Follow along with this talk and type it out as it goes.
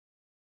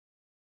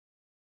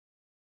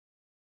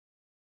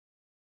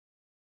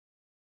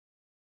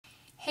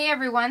Hey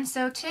everyone,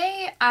 so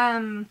today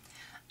I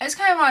just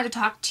kind of wanted to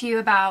talk to you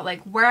about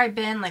like where I've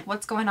been, like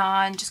what's going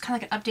on, just kind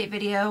of like an update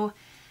video.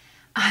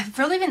 I've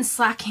really been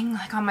slacking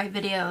like on my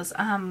videos.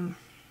 I don't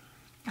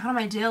know what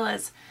my deal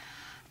is,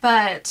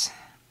 but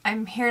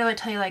I'm here to like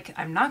tell you like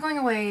I'm not going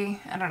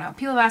away. I don't know.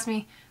 People have asked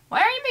me,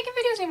 why aren't you making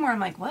videos anymore? I'm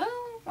like, well,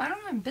 I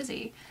don't know, I'm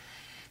busy.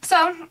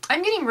 So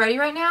I'm getting ready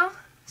right now,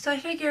 so I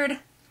figured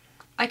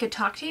I could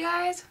talk to you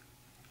guys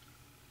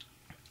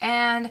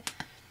and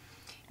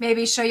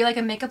maybe show you like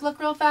a makeup look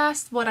real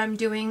fast, what I'm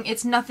doing.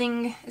 It's not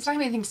gonna be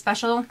anything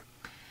special.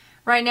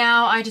 Right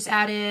now I just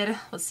added,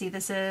 let's see,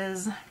 this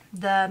is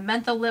the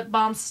Menthol Lip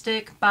Balm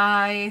Stick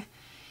by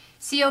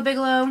C.O.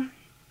 Bigelow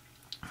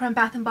from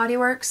Bath & Body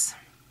Works.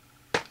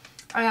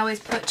 I always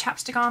put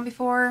chapstick on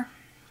before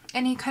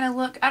any kind of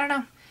look. I don't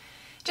know.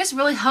 It just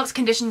really helps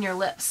condition your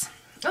lips.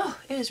 Oh,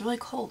 it is really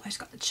cold. I just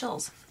got the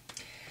chills.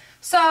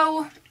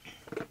 So,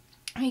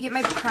 let me get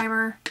my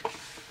primer.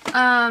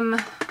 I'm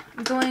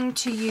going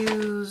to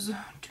use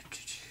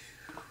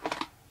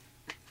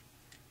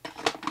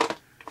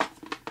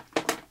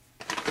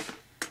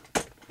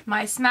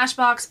my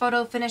Smashbox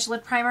Photo Finish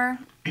Lid Primer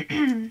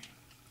and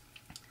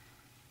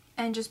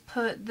just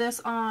put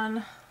this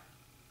on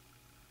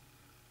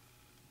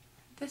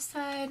this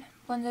side,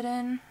 blend it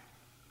in.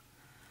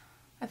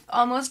 I've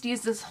almost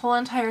used this whole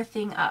entire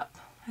thing up.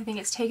 I think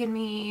it's taken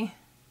me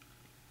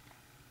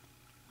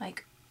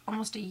like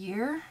almost a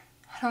year.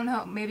 I don't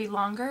know, maybe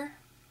longer.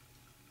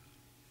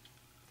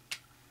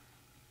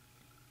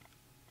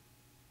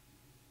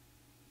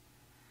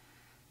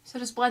 So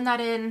just blend that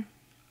in.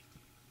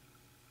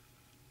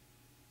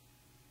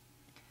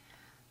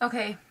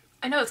 Okay,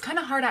 I know it's kind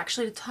of hard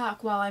actually to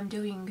talk while I'm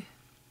doing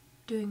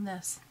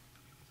this.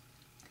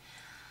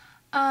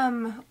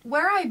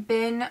 Where I've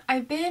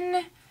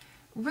been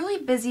really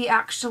busy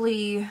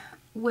actually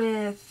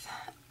with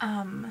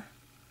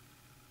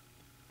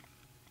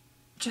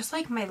just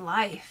like my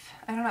life.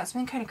 I don't know, it's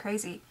been kind of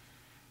crazy.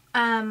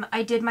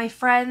 I did my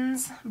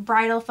friend's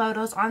bridal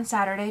photos on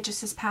Saturday,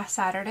 just this past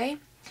Saturday.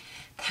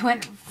 They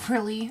went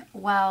really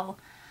well.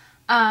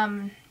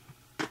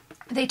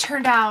 They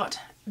turned out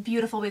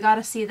beautiful. We got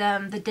to see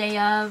them the day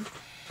of,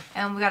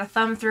 and we got to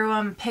thumb through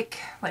them, pick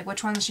like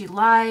which ones she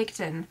liked.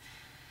 And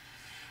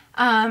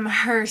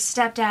her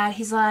stepdad,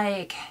 he's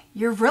like,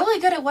 "You're really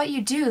good at what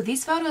you do.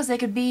 These photos, they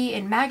could be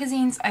in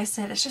magazines." I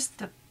said, "It's just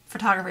the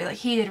photography. Like,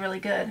 he did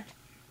really good."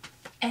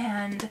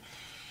 And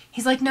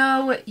he's like,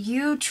 "No,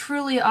 you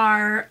truly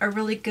are a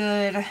really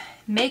good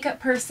makeup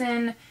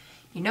person.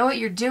 You know what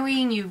you're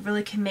doing. You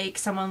really can make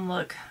someone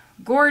look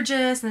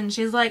gorgeous." And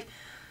she's like,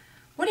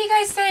 "What are you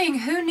guys saying?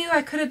 Who knew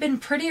I could have been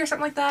pretty?" or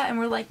something like that. And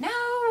we're like,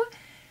 "No."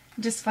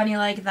 Just funny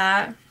like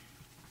that.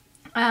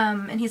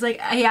 And he's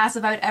like, he asked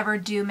if I would ever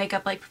do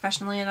makeup like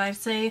professionally, and I'd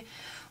say,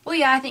 well,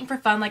 yeah, I think for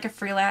fun, like a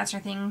freelancer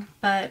thing,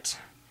 but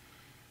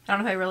I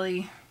don't know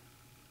if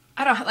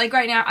I don't, like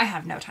right now, I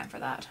have no time for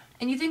that.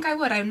 And you think I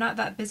would, I'm not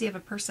that busy of a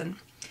person.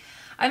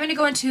 I'm going to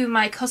go into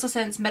my Coastal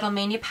Scents Metal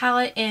Mania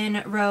palette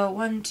in row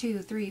 1, 2,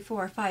 3,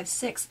 4, 5,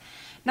 6.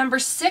 Number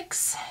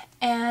 6,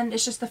 and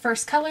it's just the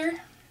first color.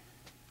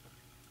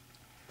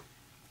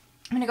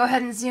 I'm going to go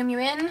ahead and zoom you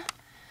in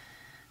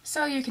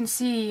so you can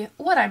see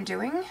what I'm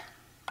doing.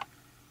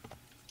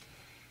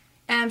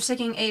 And I'm just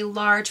taking a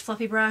large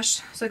fluffy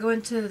brush. So I go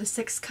into the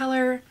 6th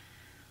color.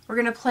 We're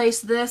going to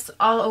place this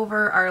all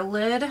over our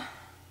lid.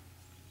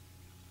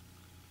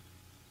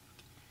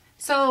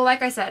 So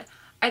like I said,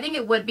 I think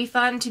it would be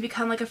fun to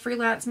become like a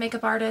freelance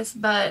makeup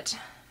artist, but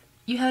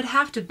you would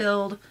have to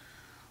build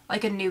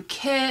like a new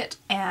kit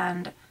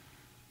and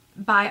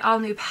buy all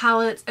new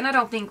palettes, and I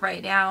don't think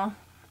right now,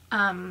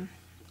 I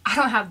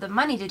don't have the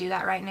money to do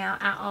that right now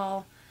at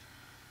all,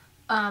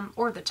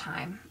 or the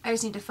time. I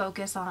just need to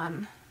focus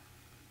on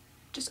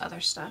just other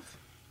stuff.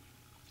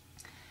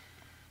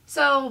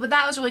 So, but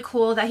that was really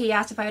cool that he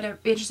asked if I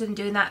would be interested in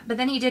doing that, but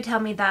then he did tell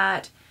me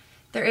that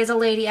there is a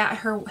lady at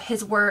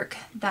his work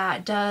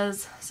that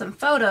does some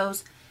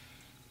photos,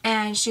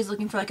 and she's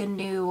looking for like a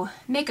new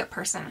makeup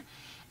person.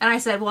 And I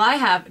said, well, I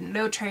have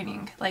no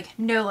training, I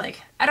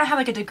don't have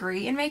like a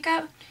degree in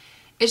makeup.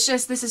 It's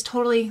just, this is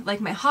totally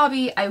like my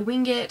hobby. I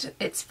wing it.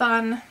 It's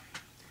fun.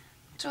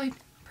 It's really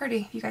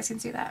pretty. You guys can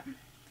see that.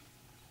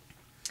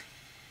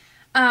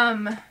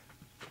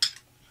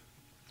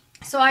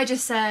 So I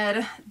just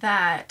said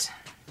that,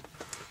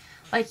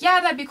 like, yeah,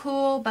 that'd be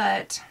cool,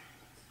 but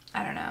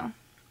I don't know.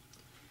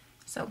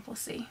 So we'll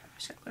see. I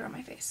just got glitter on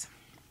my face.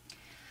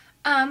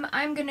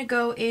 I'm gonna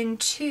go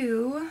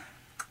into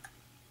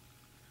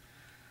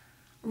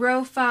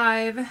row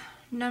 5,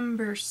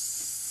 number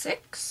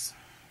 6.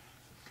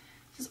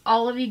 This is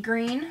olivey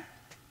green.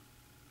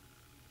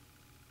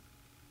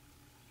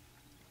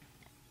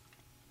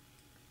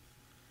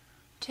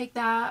 Take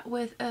that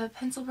with a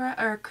pencil brush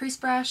or a crease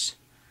brush.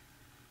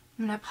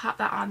 I'm gonna pop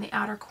that on the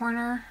outer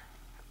corner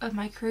of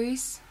my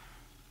crease.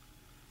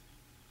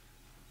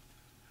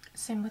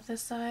 Same with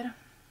this side.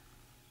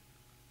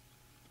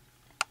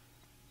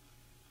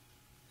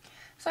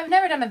 So I've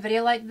never done a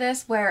video like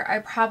this where I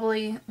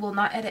probably will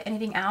not edit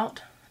anything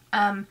out.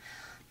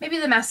 Maybe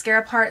the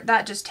mascara part,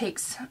 that just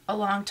takes a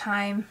long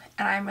time,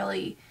 and I'm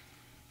really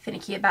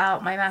finicky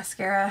about my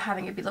mascara,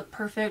 having it look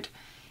perfect.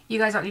 You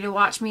guys don't need to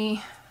watch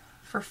me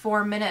for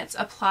 4 minutes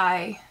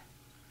apply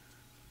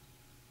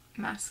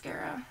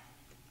mascara.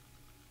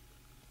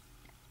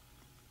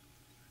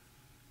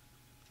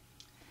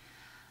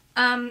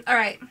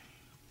 Alright.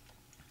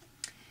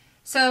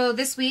 So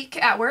this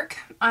week at work,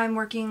 I'm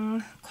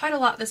working quite a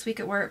lot this week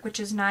at work, which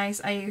is nice.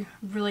 I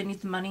really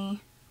need the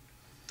money.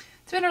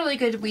 It's been a really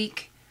good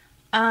week.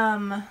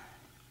 The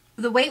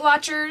Weight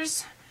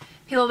Watchers,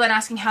 people have been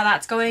asking how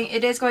that's going.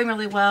 It is going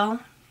really well.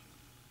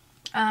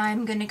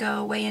 I'm going to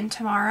go weigh in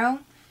tomorrow.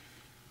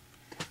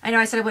 I know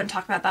I said I wouldn't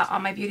talk about that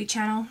on my beauty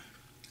channel.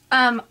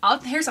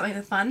 Here's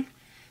something fun.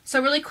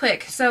 So really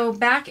quick, so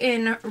back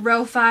in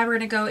row 5, we're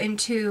going to go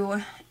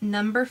into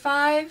number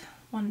 5.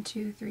 1,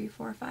 2, 3,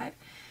 4, 5.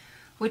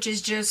 Which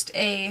is just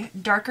a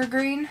darker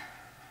green.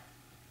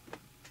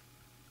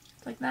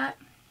 Like that.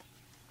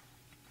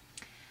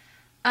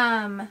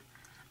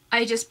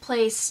 I just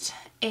placed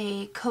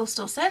a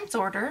Coastal Scents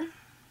order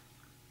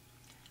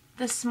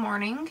this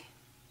morning.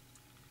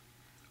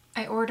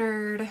 I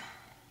ordered,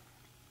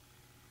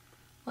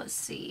 let's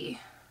see,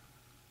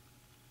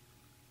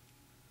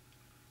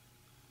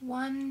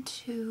 1,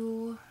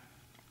 2,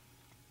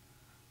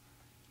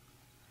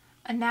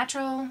 a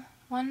natural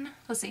one,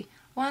 let's see,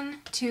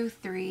 1, 2,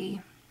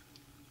 3,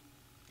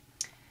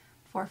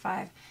 4,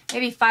 5,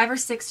 maybe 5 or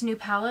 6 new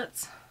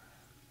palettes.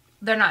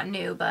 They're not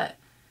new, but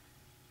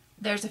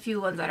there's a few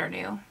ones that are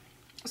new.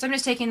 So I'm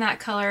just taking that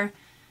color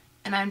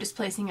and I'm just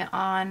placing it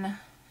on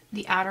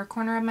the outer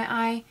corner of my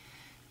eye,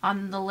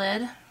 on the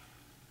lid.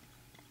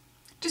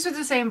 Just with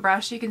the same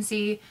brush. You can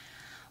see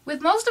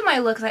with most of my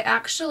looks I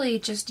actually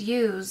just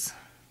use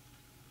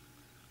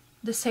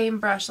the same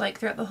brush like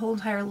throughout the whole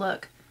entire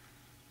look.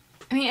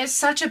 I mean, it's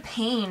such a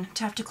pain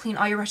to have to clean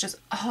all your brushes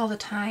all the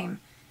time.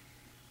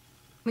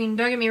 I mean,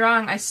 don't get me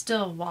wrong, I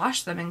still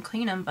wash them and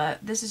clean them, but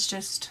this is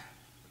just,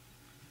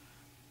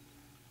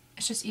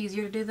 it's just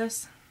easier to do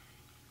this.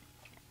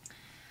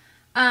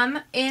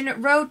 In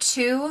row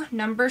 2,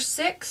 number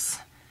 6,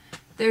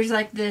 there's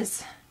like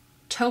this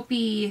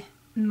taupey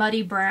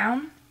muddy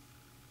brown.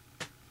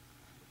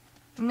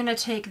 I'm going to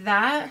take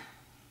that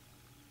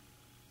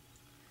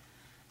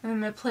and I'm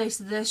going to place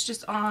this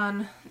just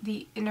on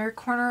the inner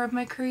corner of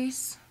my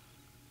crease.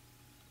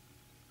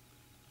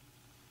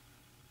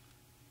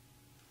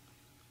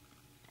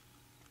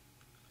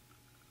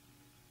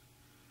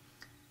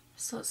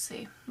 So let's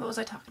see, what was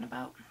I talking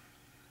about?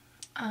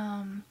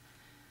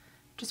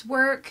 Just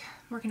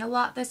working a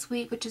lot this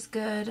week, which is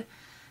good.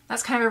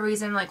 That's kind of a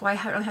reason like why I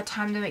haven't really had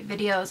time to make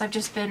videos. I've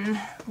just been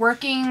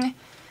working.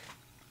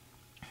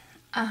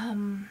 I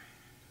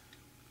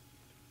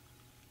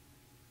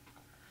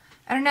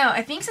don't know,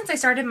 I think since I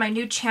started my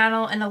new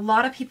channel, and a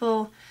lot of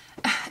people,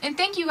 and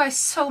thank you guys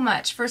so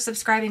much for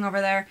subscribing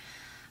over there.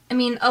 I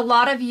mean, a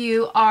lot of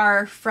you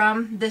are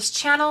from this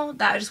channel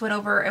that I just went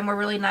over and were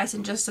really nice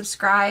and just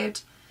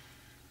subscribed.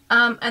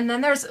 And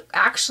then there's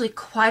actually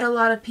quite a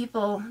lot of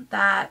people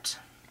that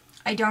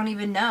I don't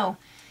even know,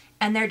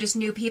 and they're just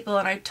new people,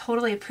 and I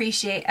totally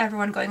appreciate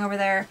everyone going over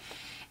there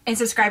and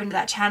subscribing to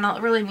that channel.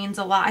 It really means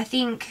a lot. I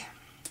think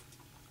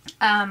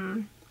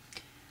I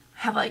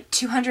have like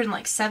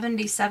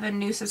 277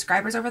 new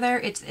subscribers over there.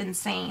 It's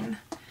insane.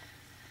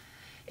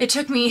 It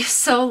took me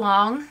so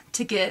long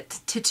to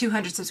get to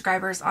 200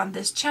 subscribers on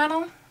this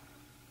channel,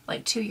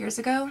 like 2 years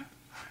ago.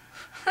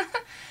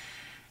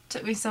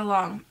 Took me so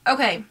long.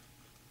 Okay.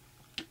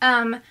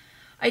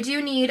 I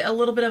do need a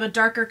little bit of a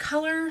darker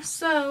color,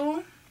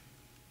 so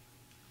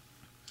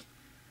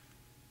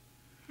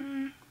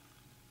I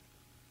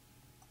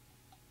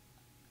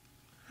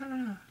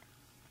don't know.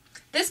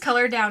 This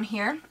color down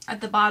here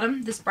at the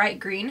bottom, this bright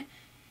green,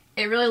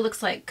 it really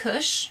looks like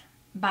Kush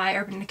by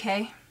Urban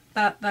Decay.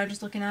 That I'm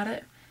just looking at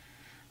it.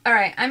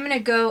 Alright, I'm going to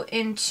go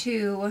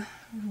into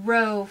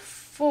row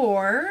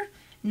 4,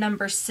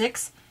 number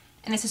 6,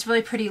 and it's this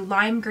really pretty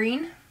lime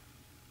green.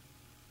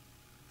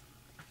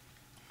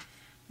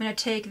 I'm going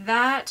to take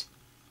that,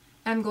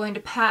 I'm going to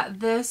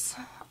pat this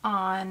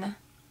on,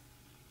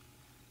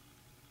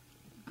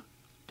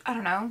 I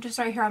don't know, just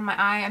right here on my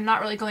eye. I'm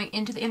not really going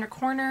into the inner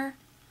corner.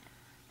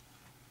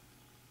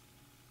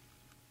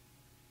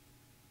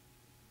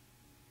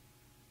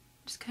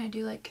 Just kind of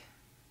do like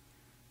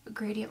a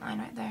gradient line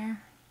right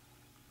there.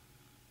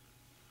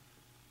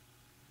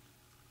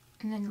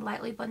 And then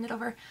lightly blend it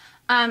over.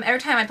 Every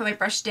time I put my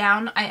brush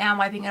down, I am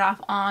wiping it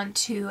off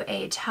onto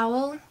a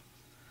towel,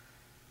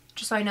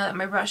 just so I know that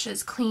my brush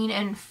is clean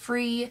and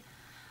free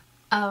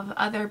of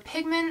other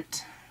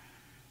pigment,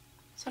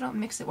 so I don't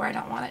mix it where I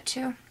don't want it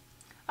to.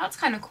 That's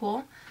kind of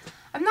cool.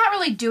 I'm not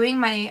really doing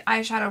my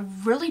eyeshadow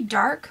really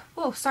dark.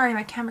 Whoa, sorry,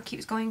 my camera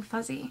keeps going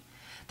fuzzy.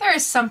 There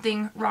is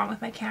something wrong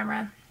with my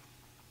camera.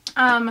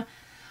 I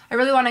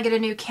really want to get a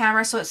new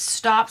camera so it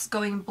stops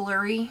going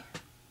blurry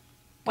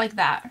like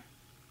that.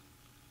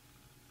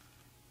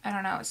 I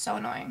don't know, it's so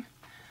annoying.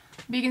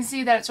 But you can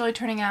see that it's really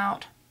turning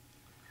out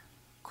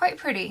quite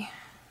pretty.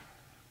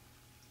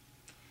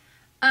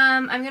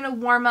 I'm going to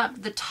warm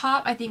up the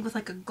top, I think, with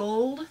like a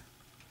gold.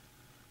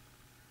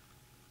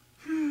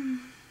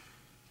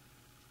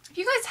 If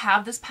you guys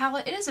have this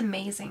palette, it is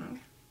amazing.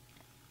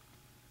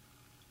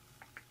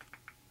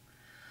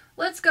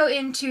 Let's go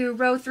into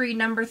row 3,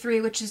 number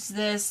 3, which is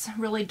this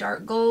really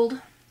dark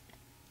gold.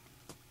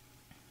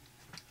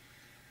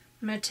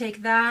 I'm going to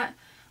take that.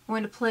 I'm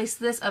going to place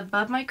this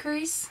above my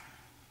crease.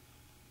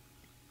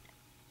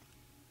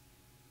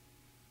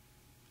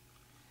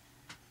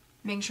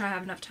 Making sure I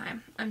have enough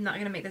time. I'm not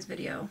going to make this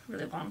video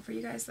really long for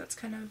you guys. That's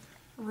kind of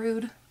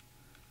rude.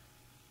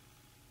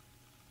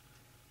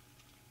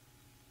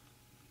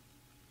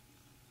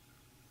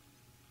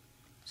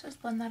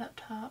 Just blend that up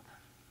top.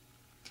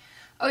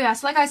 Oh yeah,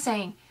 so like I was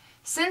saying,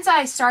 since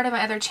I started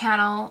my other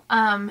channel,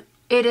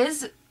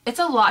 it's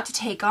a lot to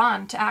take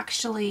on to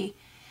actually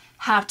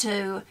have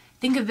to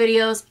think of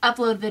videos,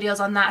 upload videos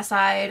on that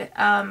side,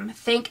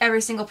 thank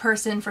every single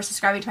person for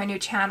subscribing to my new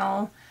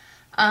channel,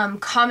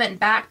 comment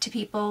back to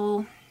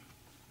people,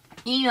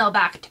 email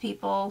back to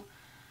people,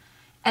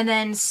 and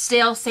then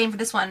still same for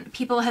this one.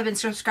 People have been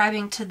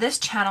subscribing to this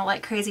channel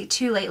like crazy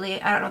too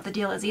lately. I don't know what the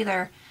deal is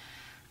either.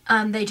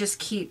 They just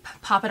keep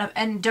popping up,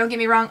 and don't get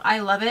me wrong, I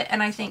love it,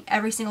 and I think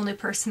every single new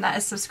person that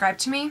is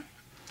subscribed to me,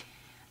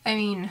 I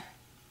mean,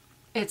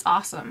 it's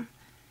awesome.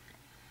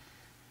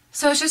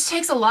 So it just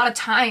takes a lot of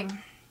time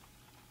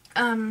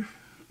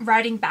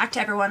writing back to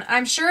everyone.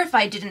 I'm sure if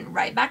I didn't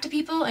write back to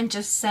people and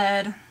just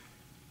said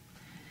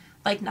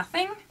like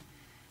nothing,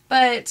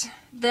 but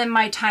then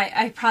my time,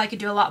 I probably could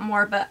do a lot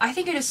more, but I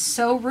think it is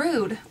so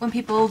rude when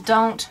people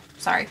don't,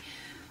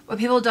 when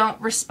people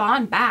don't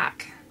respond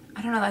back.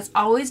 I don't know, that's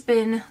always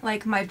been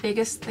like my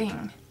biggest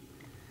thing,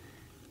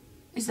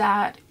 is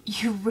that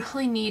you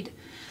really need,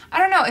 I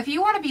don't know, if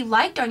you want to be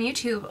liked on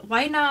YouTube,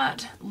 why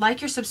not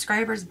like your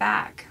subscribers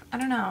back? I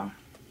don't know.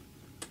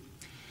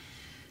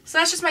 So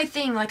that's just my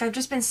thing, like I've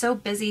just been so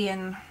busy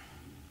and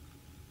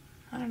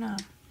I don't know.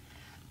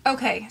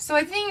 Okay, so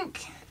I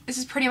think this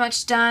is pretty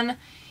much done.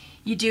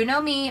 You do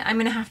know me, I'm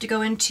going to have to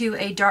go into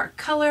a dark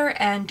color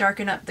and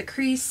darken up the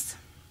crease.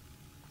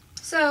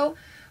 So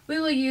we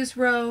will use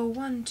row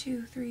 1,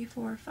 2, 3,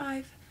 4,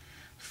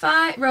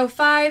 5, row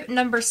 5,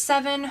 number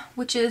 7,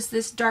 which is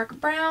this dark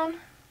brown.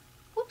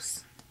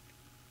 Oops.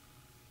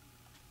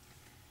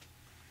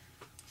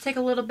 Take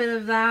a little bit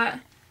of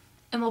that,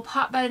 and we'll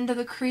pop that into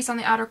the crease on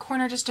the outer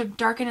corner just to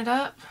darken it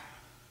up.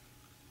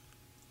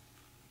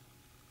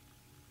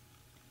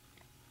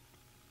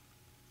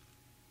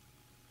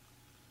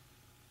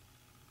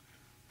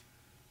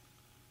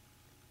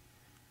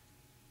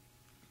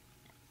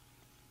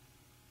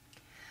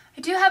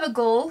 I do have a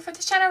goal for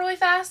this channel really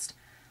fast.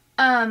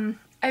 I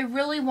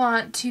really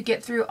want to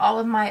get through all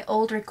of my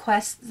old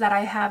requests that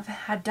I have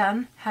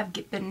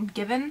been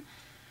given.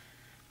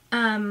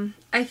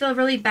 I feel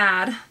really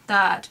bad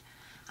that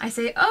I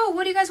say, oh,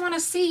 what do you guys want to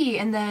see?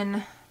 And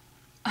then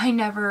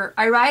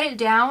I write it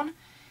down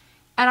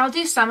and I'll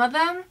do some of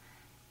them.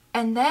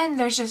 And then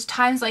there's just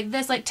times like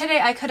this, like today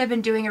I could have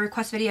been doing a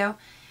request video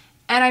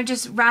and I'd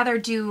just rather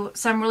do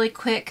some really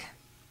quick,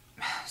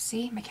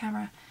 see my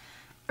camera.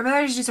 I'd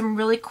rather just do some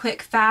really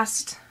quick,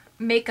 fast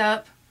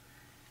makeup.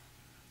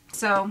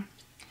 So,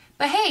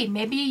 but hey,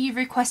 maybe you've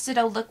requested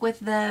a look with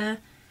the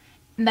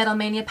Metal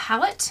Mania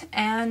palette,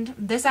 and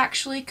this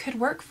actually could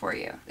work for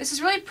you. This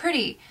is really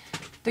pretty.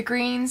 The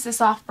greens, the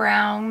soft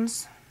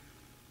browns.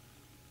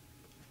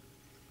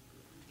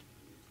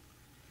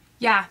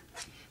 Yeah,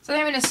 so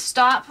I'm going to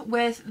stop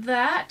with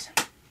that.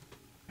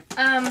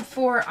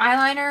 For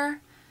eyeliner,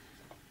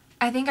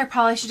 I think I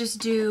probably should just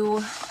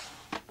do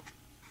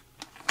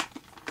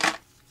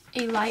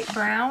a light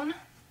brown.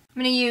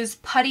 I'm going to use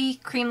Putty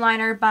Cream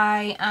Liner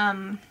by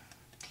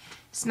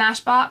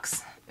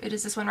Smashbox. It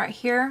is this one right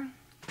here.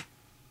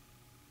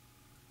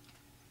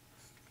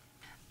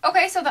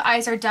 Okay, so the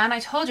eyes are done. I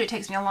told you it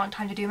takes me a long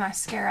time to do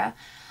mascara.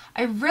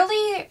 I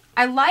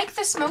like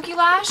the Smoky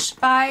Lash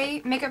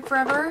by Makeup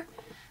Forever.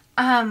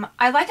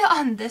 I like it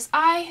on this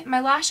eye. My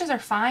lashes are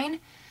fine.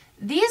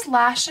 These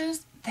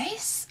lashes, they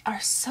are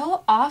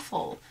so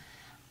awful.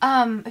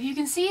 If you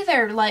can see,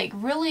 they're like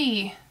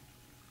really,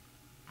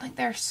 like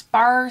they're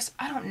sparse.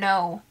 I don't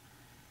know.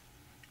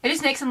 It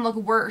just makes them look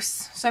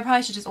worse. So I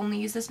probably should just only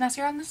use this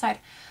mascara on this side.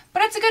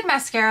 But it's a good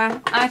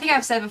mascara. I think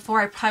I've said before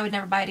I probably would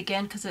never buy it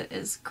again because it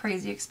is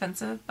crazy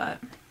expensive,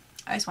 but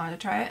I just wanted to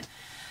try it.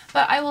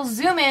 But I will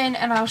zoom in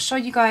and I'll show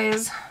you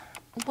guys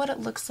what it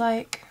looks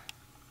like.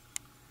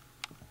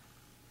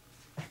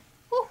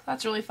 Ooh,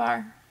 that's really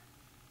far.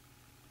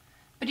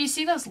 But do you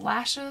see those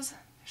lashes?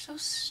 They're so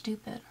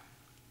stupid.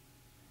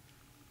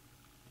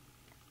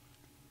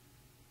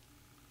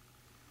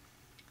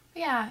 But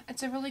yeah,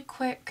 it's a really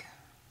quick,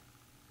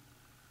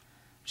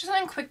 just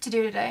something quick to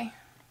do today.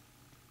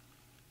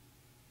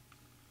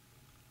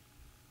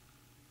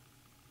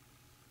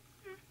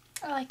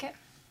 I like it.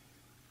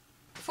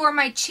 For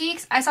my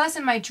cheeks, I saw this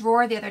in my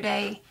drawer the other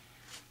day.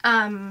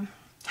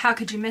 How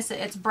could you miss it?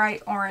 It's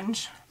bright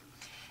orange.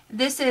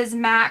 This is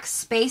MAC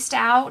Spaced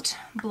Out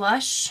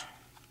Blush.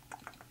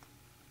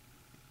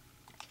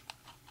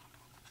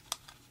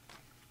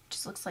 Just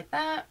just looks like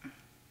that.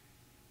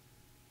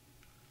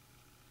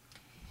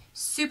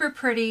 Super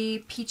pretty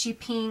peachy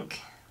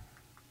pink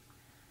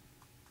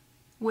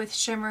with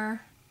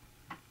shimmer.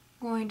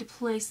 Going to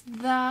place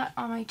that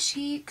on my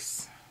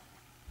cheeks.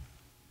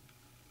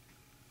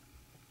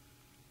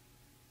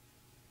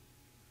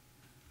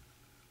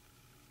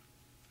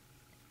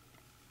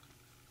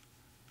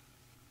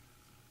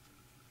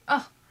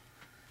 Oh,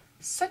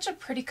 such a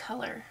pretty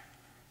color.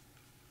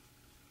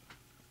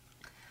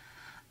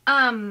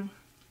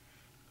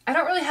 I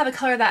don't really have a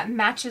color that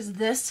matches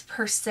this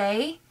per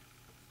se,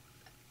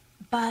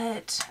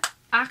 but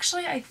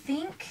actually I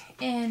think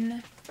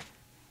in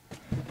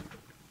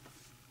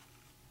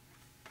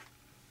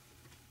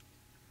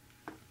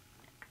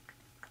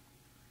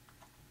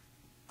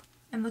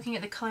I'm looking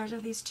at the colors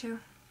of these two.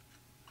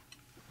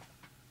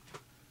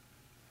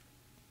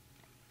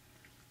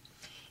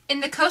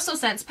 In the Coastal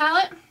Scents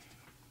palette,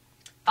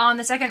 on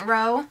the second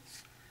row,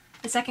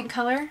 the second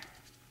color,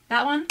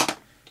 that one,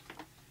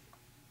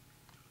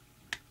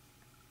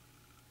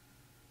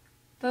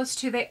 those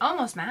two, they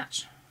almost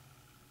match.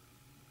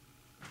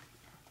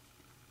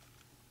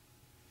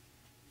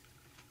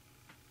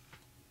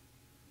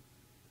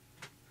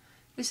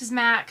 This is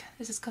MAC,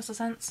 this is Coastal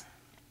Scents.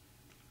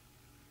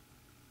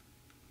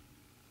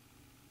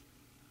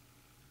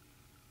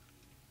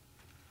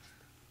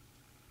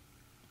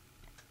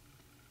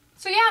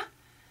 So yeah,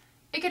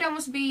 it could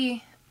almost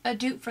be a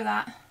dupe for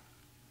that.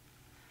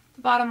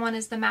 The bottom one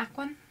is the MAC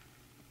one.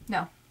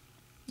 No.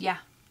 Yeah.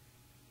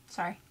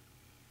 Sorry.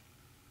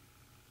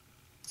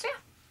 So yeah.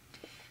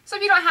 So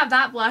if you don't have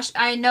that blush,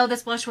 I know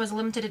this blush was a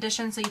limited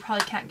edition, so you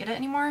probably can't get it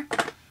anymore.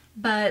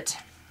 But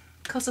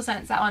Coastal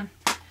Scents, that one,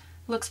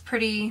 looks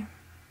pretty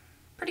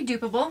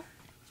dupeable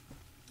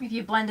if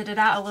you blended it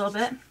out a little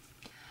bit.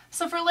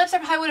 So for lips, I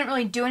probably wouldn't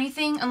really do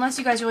anything unless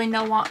you guys really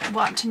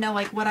want to know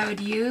like what I would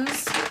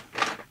use.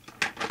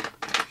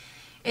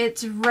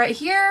 It's right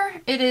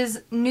here. It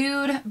is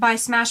Nude by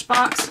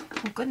Smashbox.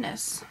 Oh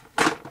goodness.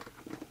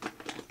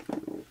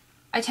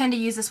 I tend to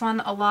use this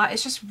one a lot.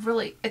 It's just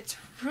really, it's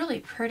really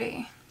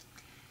pretty.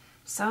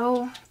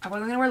 So I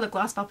wasn't gonna wear lip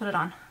gloss, but I'll put it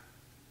on.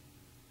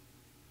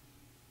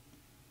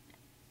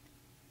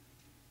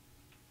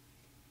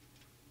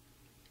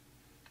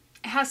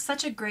 It has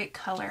such a great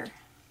color.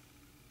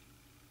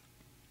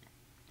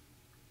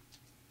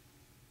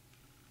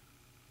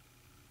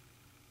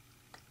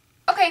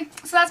 Okay,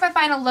 so that's my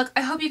final look.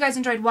 I hope you guys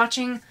enjoyed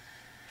watching.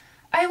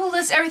 I will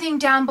list everything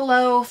down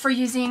below for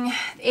using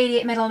the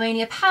 88 Metal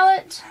Mania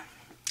palette.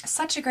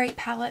 Such a great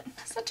palette.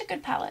 Such a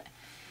good palette.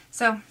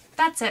 So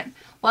that's it.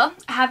 Well,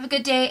 have a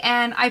good day,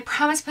 and I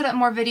promise to put up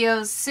more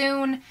videos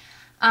soon.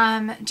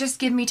 Just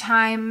give me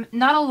time.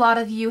 Not a lot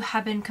of you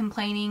have been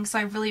complaining, so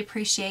I really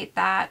appreciate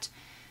that.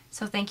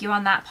 So thank you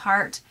on that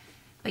part.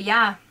 But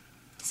yeah,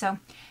 so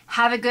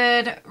have a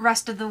good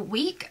rest of the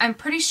week. I'm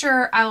pretty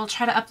sure I will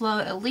try to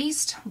upload at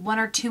least 1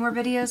 or 2 more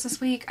videos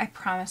this week. I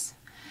promise.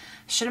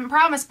 Shouldn't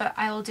promise, but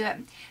I will do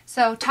it.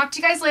 So talk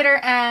to you guys later,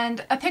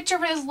 and a picture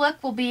of this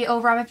look will be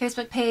over on my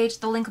Facebook page.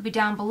 The link will be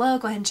down below.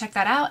 Go ahead and check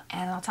that out,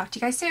 and I'll talk to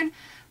you guys soon.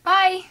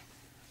 Bye!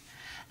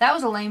 That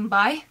was a lame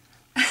bye.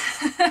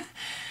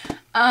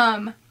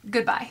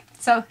 Goodbye.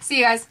 So see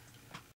you guys.